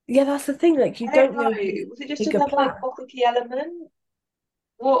 Yeah, that's the thing. Like, you I don't don't know. know his Was it just bigger another like plan. gothic element?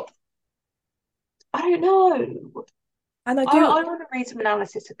 What? I don't know. And I do, I want to read some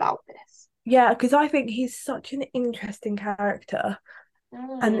analysis about this. yeah, because I think he's such an interesting character.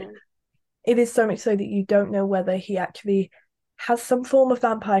 And Mm, it is so much so that you don't know whether he actually has some form of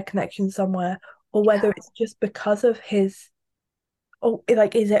vampire connection somewhere, or whether yeah. it's just because of his, oh,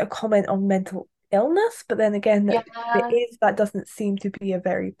 like, is it a comment on mental illness? But then again, Yeah. that doesn't seem to be a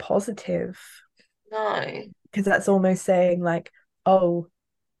very positive, No. because that's almost saying like, oh,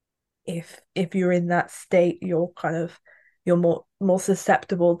 if you're in that state, you're more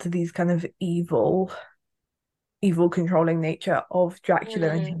susceptible to these kind of evil controlling nature of Dracula,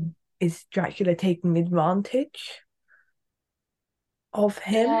 and Mm, him is Dracula taking advantage of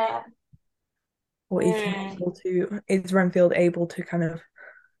him, yeah. or Mm, is Renfield able to kind of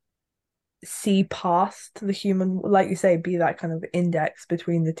see past the human, like you say, be that kind of index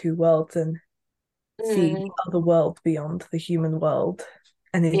between the two worlds and see the mm, other world beyond the human world,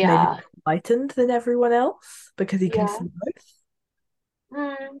 and is maybe yeah. enlightened than everyone else because he can Yeah. see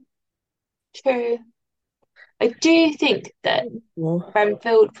Mm, true. I do think that both.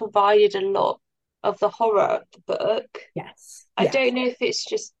 Renfield provided a lot of the horror of the book. Yes, I yes, don't know if it's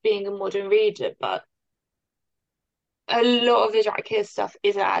just being a modern reader, but a lot of the Dracula stuff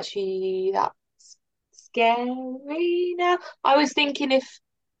isn't actually that scary now. I was thinking if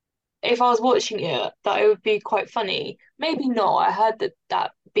I was watching it, that it would be quite funny. Maybe not. I heard that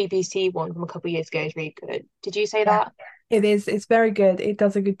that BBC one from a couple of years ago is really good. Did you say yeah. that? It is. It's very good. It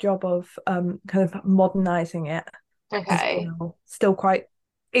does a good job of kind of modernizing it as Okay. well. Still quite,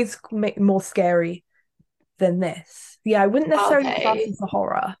 it's more scary than this. Yeah, I wouldn't necessarily class Okay. it as a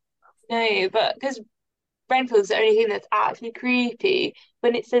horror. No, but because Renfield's the only thing that's actually creepy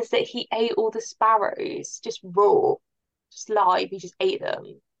when it says that he ate all the sparrows just raw, just live. He just ate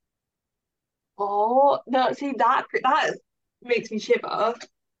them. Oh no! See that makes me shiver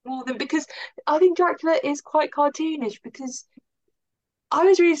more than because I think Dracula is quite cartoonish because I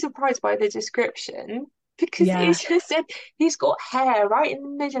was really surprised by the description because it Yeah, just said he's got hair right in the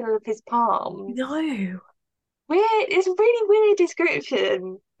middle of his palms. no, Weird. It's a really weird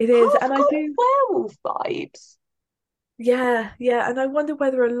description. it is, Half and I got do. werewolf vibes. Yeah, yeah, and I wonder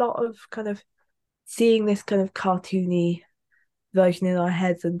whether a lot of kind of seeing this kind of cartoony version in our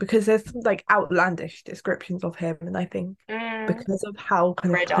heads, and because there's some like outlandish descriptions of him, and I think Mm, because of how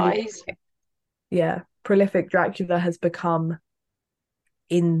kind of red eyes. prolific Dracula has become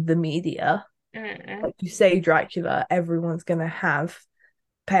in the media. Mm, Like you say, Dracula, everyone's gonna have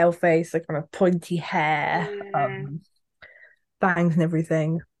pale face, like kind of pointy hair, mm. bangs and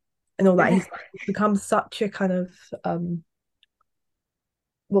everything, and all that. He's become such a kind of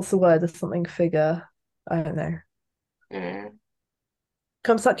what's the word? Of something figure. I don't know. Mm,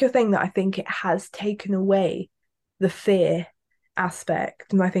 Become such a thing that I think it has taken away the fear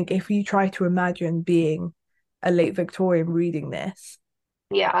aspect. And I think if you try to imagine being a late Victorian reading this,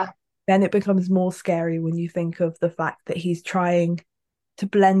 yeah, then it becomes more scary when you think of the fact that he's trying to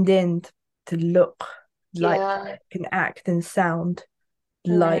blend in, to look like, yeah. can act and sound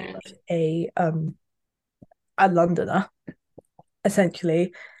like Mm, a um a Londoner,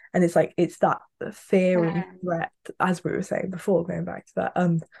 essentially. And it's like it's that fear and mm, threat, as we were saying before, going back to that,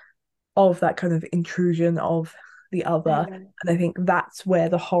 of that kind of intrusion of the other. mm, And I think that's where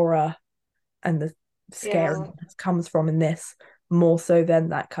the horror and the yeah, scariness comes from in this, more so than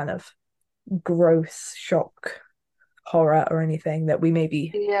that kind of gross shock horror or anything that we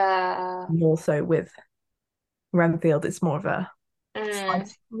maybe yeah. more so with Renfield. It's more of a Mm,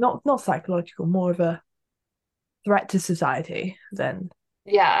 not psychological, more of a threat to society than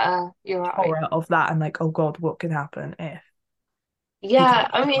yeah, you're right. horror of that and like, oh God, what can happen if he Yeah,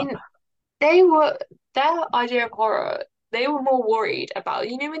 can't I show up? mean, they were their idea of horror. they were more worried about,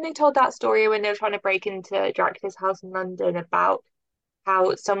 when they told that story when they were trying to break into Dracula's house in London about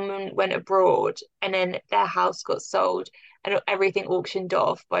how someone went abroad and then their house got sold and everything auctioned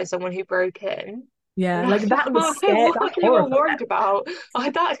off by someone who broke in. Yeah, like That's that was scary. what That's they were horrifying. worried about.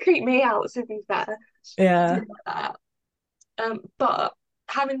 That creeped me out, to be fair. Yeah, That. But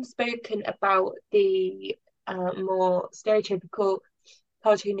having spoken about the more stereotypical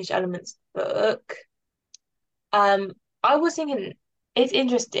cartoonish elements of the book, um, I was thinking it's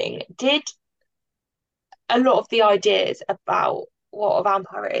interesting. Did a lot of the ideas about what a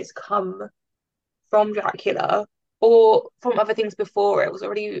vampire is come from Dracula or from other things before it was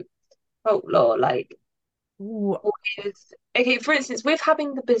already folklore? Like, ooh, what is okay, for instance, with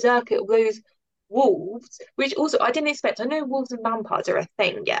having the berserker, those wolves, which also I didn't expect. I know wolves and vampires are a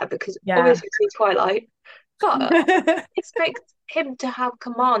thing, yeah, because yeah. obviously it's Twilight, but I expect him to have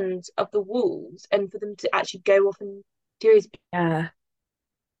commands of the wolves and for them to actually go off and do his Yeah,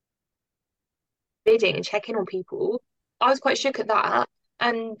 bidding and check in on people. I was quite shook at that.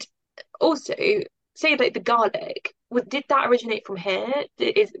 And also, say like the garlic, did that originate from here?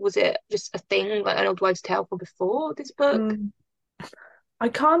 Was it just a thing, like an old wives' tale from before this book? mm, I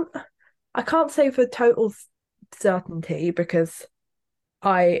can't I can't say for total certainty because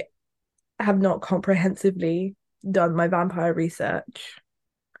I have not comprehensively done my vampire research,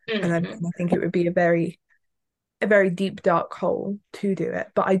 and Mm. I think it would be a very deep dark hole to do it.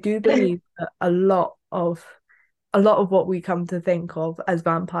 But I do believe that a lot of what we come to think of as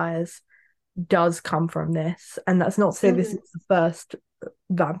vampires does come from this, and that's not to say this Mm. is the first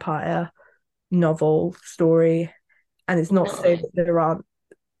vampire novel story, and it's not to say No. that there aren't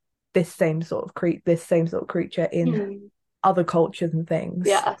this same sort of creature in Mm. other cultures and things.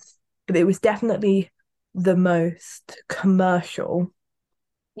 Yes. But it was definitely the most commercial,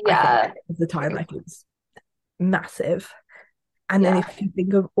 I think, Yeah. of the time. Like it was massive. And then Yeah. if you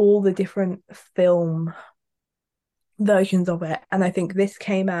think of all the different film versions of it, and I think this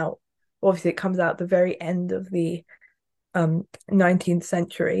came out, obviously it comes out at the very end of the 19th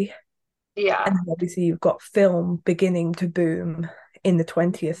century. Yeah. And then obviously you've got film beginning to boom in the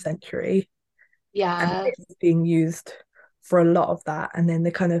 20th century, and Yeah. it's being used for a lot of that. And then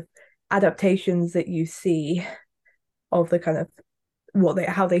the kind of adaptations that you see of the kind of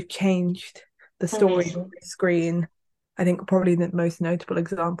how they've changed the story on Mm. the screen. I think probably the most notable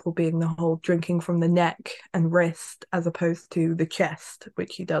example being the whole drinking from the neck and wrist as opposed to the chest,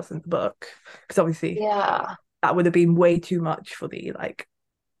 which he does in the book. Because obviously Yeah. that would have been way too much for the like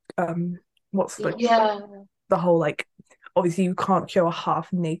what's Yeah. the whole like obviously you can't show a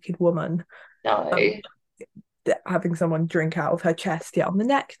half naked woman No. um having someone drink out of her chest. Yeah, on the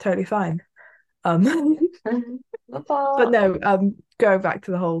neck, totally fine. Um Mhm. but But no, going back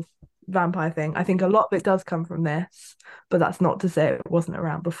to the whole vampire thing, I think a lot of it does come from this, but that's not to say it wasn't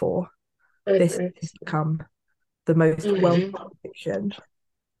around before. This mhm. has become the most Mhm. well-known fiction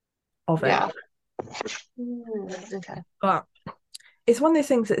of it. Yeah. Okay. But it's one of those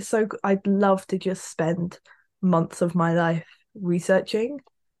things that's I'd love to just spend months of my life researching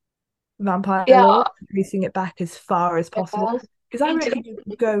vampire lore, Yeah. tracing it back as far as possible. Yeah. Because I Me too. reckon you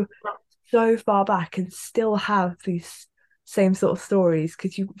could go so far back and still have these same sort of stories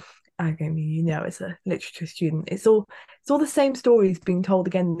because I mean as a literature student it's all the same stories being told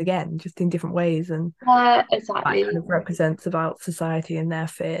again and again just in different ways, and that kind Exactly. of represents about society and their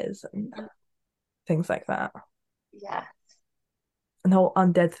fears and things like that. Yeah. And the whole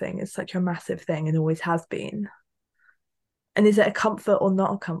undead thing is such a massive thing and always has been. And is it a comfort or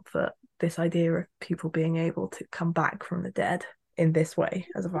not a comfort, this idea of people being able to come back from the dead in this way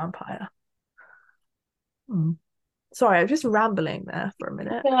as a vampire? Hmm. Sorry, I'm just rambling there for a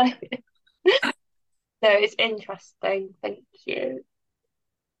minute. No, it's interesting. Thank you.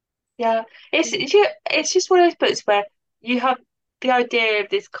 Yeah, it's just one of those books where you have the idea of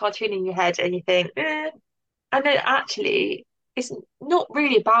this cartoon in your head and you think, and then actually it's not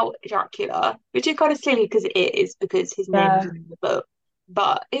really about Dracula, which is kind of silly because it is because his name is Yeah. in the book,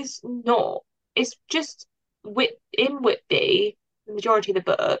 but it's not. It's just Whitby, the majority of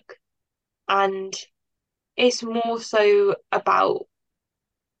the book, and it's more so about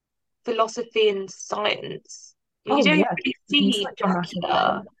philosophy and science. You Oh don't yeah, really it's see such a massive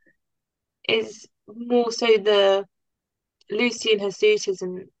Dracula thing. is more so the Lucy and her suitors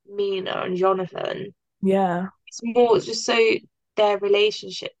and Mina and Jonathan. Yeah. It's more just so their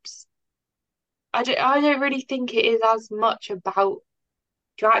relationships. I don't really think it is as much about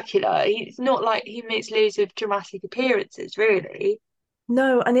Dracula. It's not like he makes loads of dramatic appearances, really.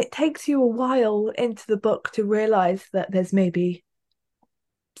 No, and it takes you a while into the book to realize that there's maybe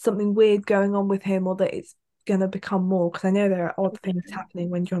something weird going on with him or that it's gonna become more because I know there are odd things Mm. happening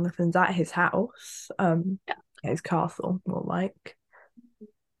when Jonathan's at his house, Yeah. his castle, more like.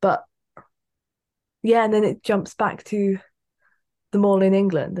 But yeah, and then it jumps back to them all in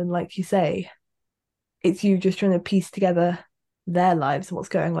England, and like you say, it's you just trying to piece together their lives and what's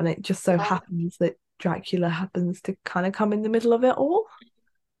going on. It just so Yeah. happens that Dracula happens to kind of come in the middle of it all,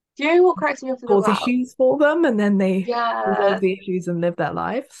 Do you know what cracks me up cause about? issues for them, and then they resolve Yeah. the issues and live their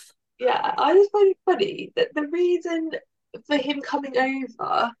lives. Yeah. I just find it funny that the reason for him coming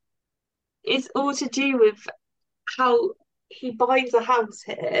over is all to do with how he buys a house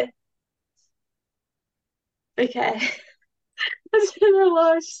here. Okay. I don't know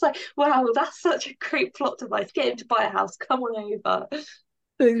why. I was just like, wow, that's such a great plot device. Get him to buy a house. Come on over. I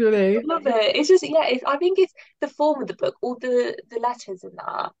Literally. love it. It's just, yeah, I think it's the form of the book, all the letters in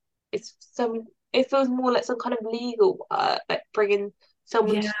that. It's some, it feels more like some kind of legal work, like bringing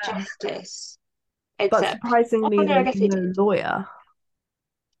someone Yeah. to justice. But Except, oh surprisingly, no, I there's guess he no did. lawyer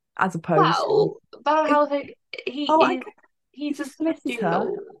as opposed to Well, Van it, Helsing, he oh, I is, guess he's he's a a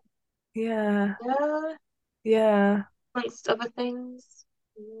solicitor. steward, Yeah. yeah, Yeah. amongst other things.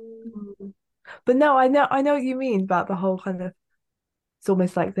 Mm, Mm. But no, I know what you mean about the whole kind of, it's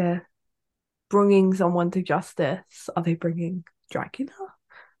almost like they're bringing someone to justice. Are they bringing Dracula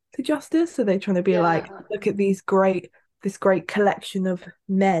to justice? Are they trying to be yeah, like, look at this great collection of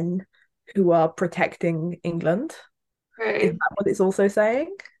men who are protecting England? Is true. that what it's also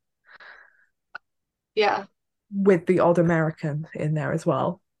saying? Yeah, With the odd American in there as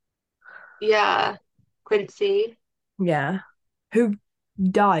well. yeah. Quincy, Yeah. Who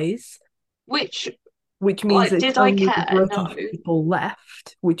dies, which, which means like, it's did I only the care? No. British people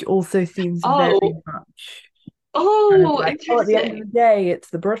left, which also seems very Oh, much kind of oh, like, oh, at the end of interesting. the day, it's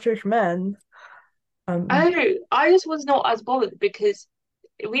the British men. Um, Oh, I just was not as bothered because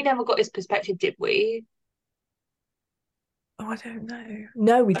we never got his perspective, did we? oh, I don't know.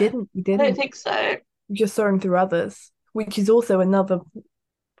 No, we I didn't. We don't didn't. think so. We just saw him through others, which is also another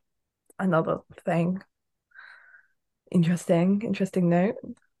thing. Interesting note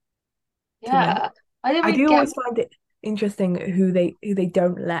to note. Yeah, I didn't I really do get. always find it interesting who they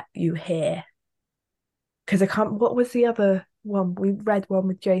don't let you hear because I can't. What was the other one? We read one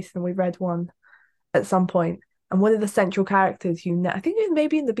with Jason. We read one at some point, and one of the central characters I think it was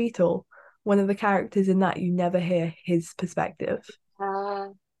maybe in the Beetle. One of the characters in that you never hear his perspective,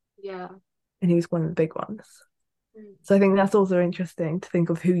 Yeah. and he was one of the big ones. Mm. So I think that's also interesting to think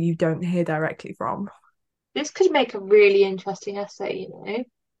of who you don't hear directly from. This could make a really interesting essay, you know?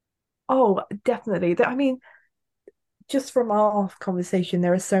 Oh, definitely. I mean, just from our conversation,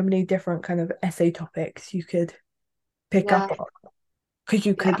 there are so many different kind of essay topics you could pick Yeah, up on because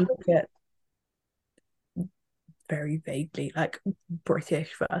you could yeah. look at very vaguely like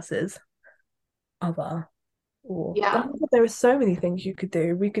British versus other. Or Yeah. there are so many things you could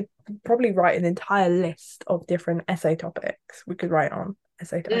do. We could probably write an entire list of different essay topics we could write on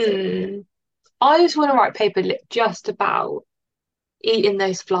essay. Mm. I just want to write paper just about eating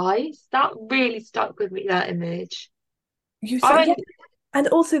those flies. That really stuck with me, that image. You saw, I yeah, mean, and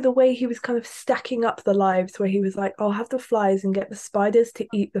also the way he was kind of stacking up the lives, where he was like, "I'll have the flies and get the spiders to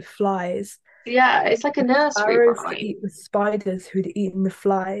eat the flies, yeah, it's like a the nursery sparrows to eat rhyme. the spiders who'd eaten the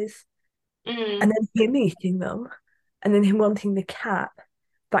flies, and Mm. then him eating them, and then him wanting the cat."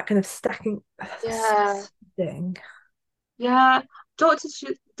 That kind of stacking Yeah, thing. yeah.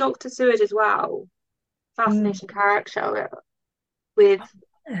 Dr. Seward as well. Mm, Fascinating character with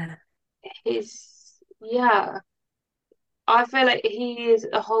yeah, his, yeah. I feel like he is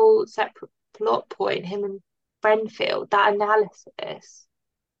a whole separate plot point, him and Brenfield, that analysis.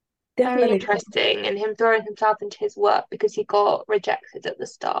 Very definitely interesting, and him throwing himself into his work because he got rejected at the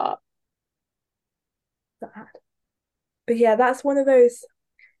start. that. But yeah, that's one of those.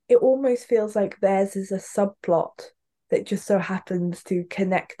 It almost feels like theirs is a subplot that just so happens to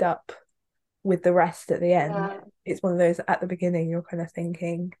connect up with the rest at the end. Yeah, It's one of those at the beginning you're kind of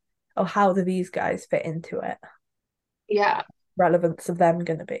thinking, oh, how do these guys fit into it? yeah, Relevance of them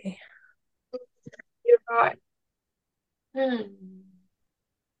going to be you're right. Hmm.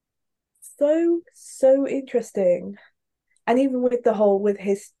 so interesting. And even with the whole with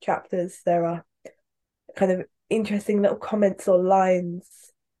his chapters, there are kind of interesting little comments or lines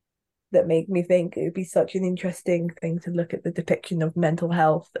that make me think it would be such an interesting thing to look at the depiction of mental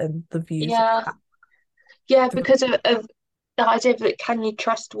health and the views of Yeah, that. yeah, because of the idea that can you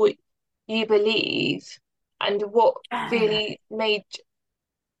trust what you believe, and what Yeah, really made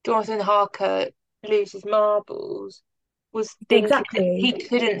Jonathan Harker lose his marbles was thinking that he exactly.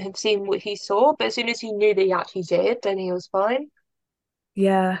 couldn't have seen what he saw, but as soon as he knew that he actually did, then he was fine.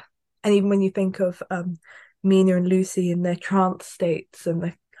 Yeah. And even when you think of Mina and Lucy in their trance states and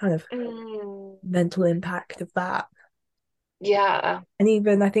the kind of Mm, mental impact of that. yeah. And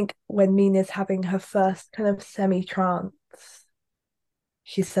even I think when Mina's having her first kind of semi-trance,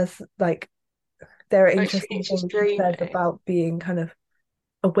 she says like there are But she interesting thinks she's things she says dreaming. about being kind of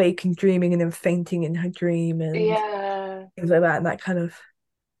awake and dreaming and then fainting in her dream and Yeah. things like that, and that kind of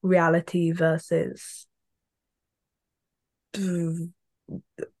reality versus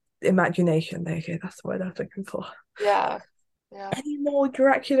imagination. There you go, that's the word I was looking for. Yeah. Yeah. Any more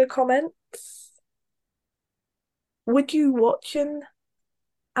Dracula comments? Would you watch an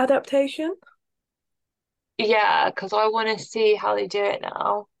adaptation? Yeah, because I want to see how they do it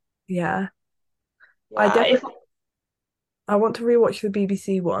now. Yeah, I Yeah. If definitely I want to rewatch the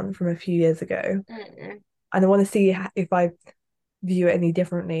BBC one from a few years ago, mm, and I want to see if I view it any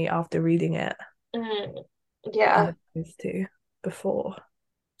differently after reading it mm, yeah. as opposed to before.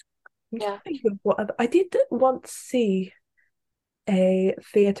 I'm trying Yeah. to think of what I did once see a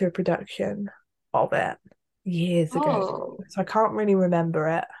theatre production of it years ago, Oh, so I can't really remember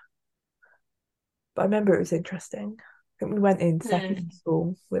it, but I remember it was interesting. I think we went in secondary mm,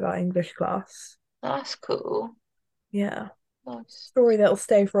 school with our English class. that's cool. Yeah, Nice. story that'll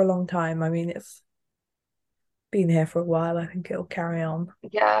stay for a long time. I mean, it's been here for a while. I think it'll carry on.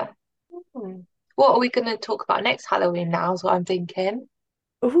 Yeah. Mm. What are we going to talk about next Halloween now, is what I'm thinking.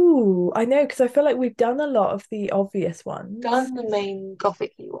 Ooh, I know, because I feel like we've done a lot of the obvious ones. Done the main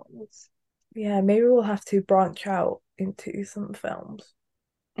gothic ones. Yeah, maybe we'll have to branch out into some films.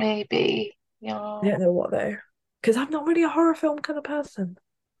 Maybe. I Yeah. don't know what though, because I'm not really a horror film kind of person.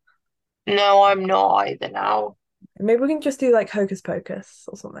 No, I'm not either now. Maybe we can just do like Hocus Pocus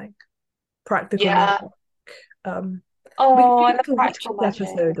or something. Practical Magic. Yeah. Um, we could Oh, do I like love a practical witches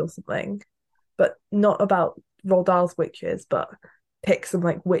magic. episode or something, but not about Roald Dahl's witches, but pick some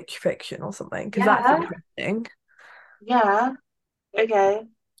like witch fiction or something, because that's Yeah. interesting. Yeah. Okay.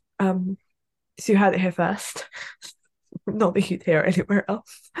 Um, so you had it here first. Not that you'd hear it anywhere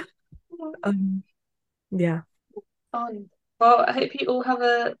else. Um, yeah. Fun. Well, I hope you all have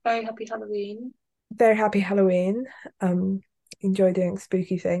a very happy Halloween. Very happy Halloween. Um, enjoy doing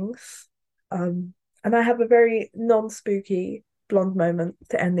spooky things. Um, and I have a very non-spooky blonde moment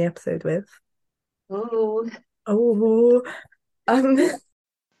to end the episode with. Ooh. Oh, um,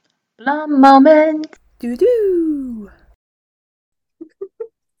 Blum moment. doo doo.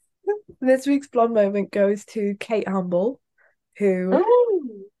 This week's blonde moment goes to Kate Humble, who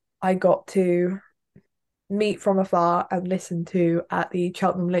Ooh. I got to meet from afar and listen to at the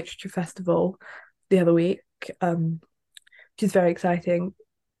Cheltenham Literature Festival the other week. Which is very exciting.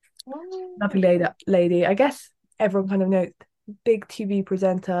 Lovely Ooh. lady. I guess everyone kind of knows, big TV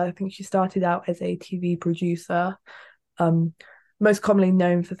presenter. I think she started out as a TV producer, um, most commonly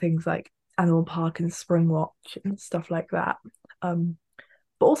known for things like Animal Park and Spring Watch and stuff like that.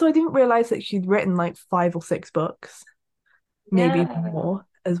 But also, I didn't realize that she'd written like 5 or 6 books, maybe Yeah. more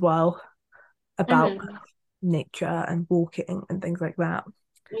as well, about Mm. nature and walking and things like that.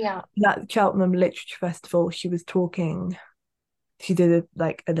 Yeah. At Cheltenham Literature Festival, she was talking. She did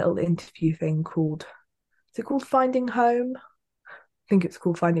like a little interview thing called, is it called Finding Home? I think it's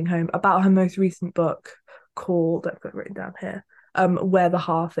called Finding Home, about her most recent book called, I've got it written down here, Where the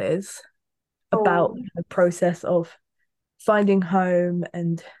Hearth Is, about Oh. the process of finding home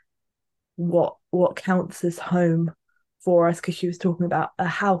and what counts as home for us, because she was talking about a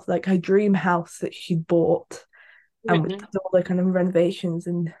house, like her dream house that she bought, and with Mm. all the kind of renovations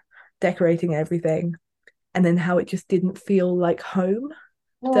and decorating everything, and then how it just didn't feel like home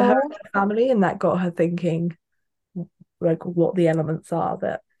to her Oh. and her family, and that got her thinking like what the elements are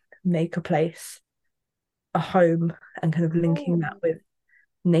that make a place a home, and kind of linking that Oh. with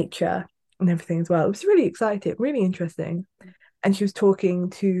nature and everything as well. It was really exciting, really interesting. And she was talking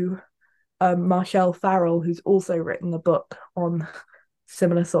to Marshall Farrell, who's also written a book on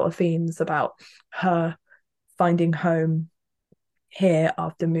similar sort of themes about her finding home here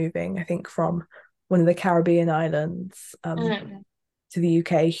after moving, I think, from one of the Caribbean islands Mm. to the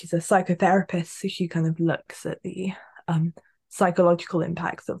UK. She's a psychotherapist, so she kind of looks at the psychological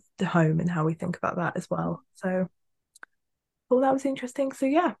impacts of the home and how we think about that as well. So, well, that was interesting. So,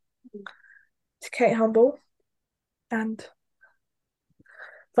 yeah, to Kate Humble and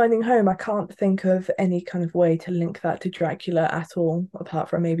finding home. I can't think of any kind of way to link that to Dracula at all, apart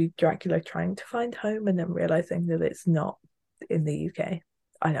from maybe Dracula trying to find home and then realizing that it's not in the UK.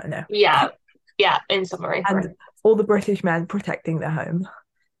 I don't know. Yeah. Yeah. In summary. And all the British men protecting their home.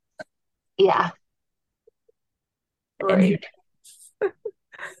 Yeah. Anyway. Rude.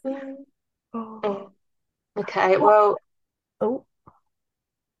 Mm. Oh. Mm. Okay. Well. Oh,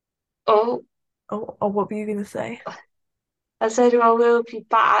 Oh. Oh, what were you gonna say? I said, well, we'll be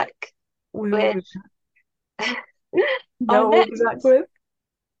back We will with be back. our No, we'll be next back with.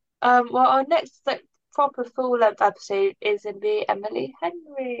 our next like proper full length episode is gonna be Emily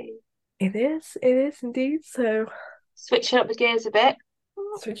Henry. It is indeed. So Switching up the gears a bit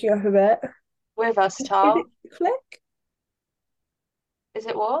switching up a bit. with us, Is it Tar. chick flick? Is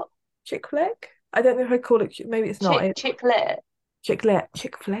it what? Chick flick? I don't know if I call it. Maybe it's not. Chick lit. Chick lit.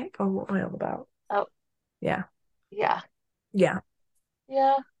 Chick flick? Oh, what am I on about? Oh, Yeah, yeah. yeah.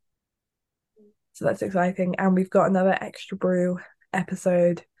 Yeah. So that's exciting, and we've got another extra brew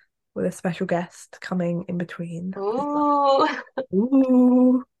episode with a special guest coming in between as well. Ooh.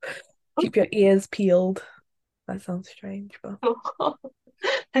 Ooh, keep your ears peeled. That sounds strange, but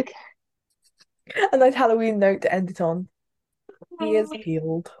Okay. a nice Halloween note to end it on. Ears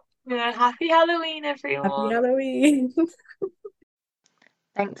peeled. Yeah, happy Halloween, Happy everyone. Halloween.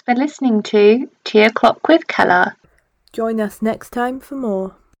 Thanks for listening to 2 o'clock with Keller. Join us next time for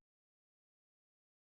more.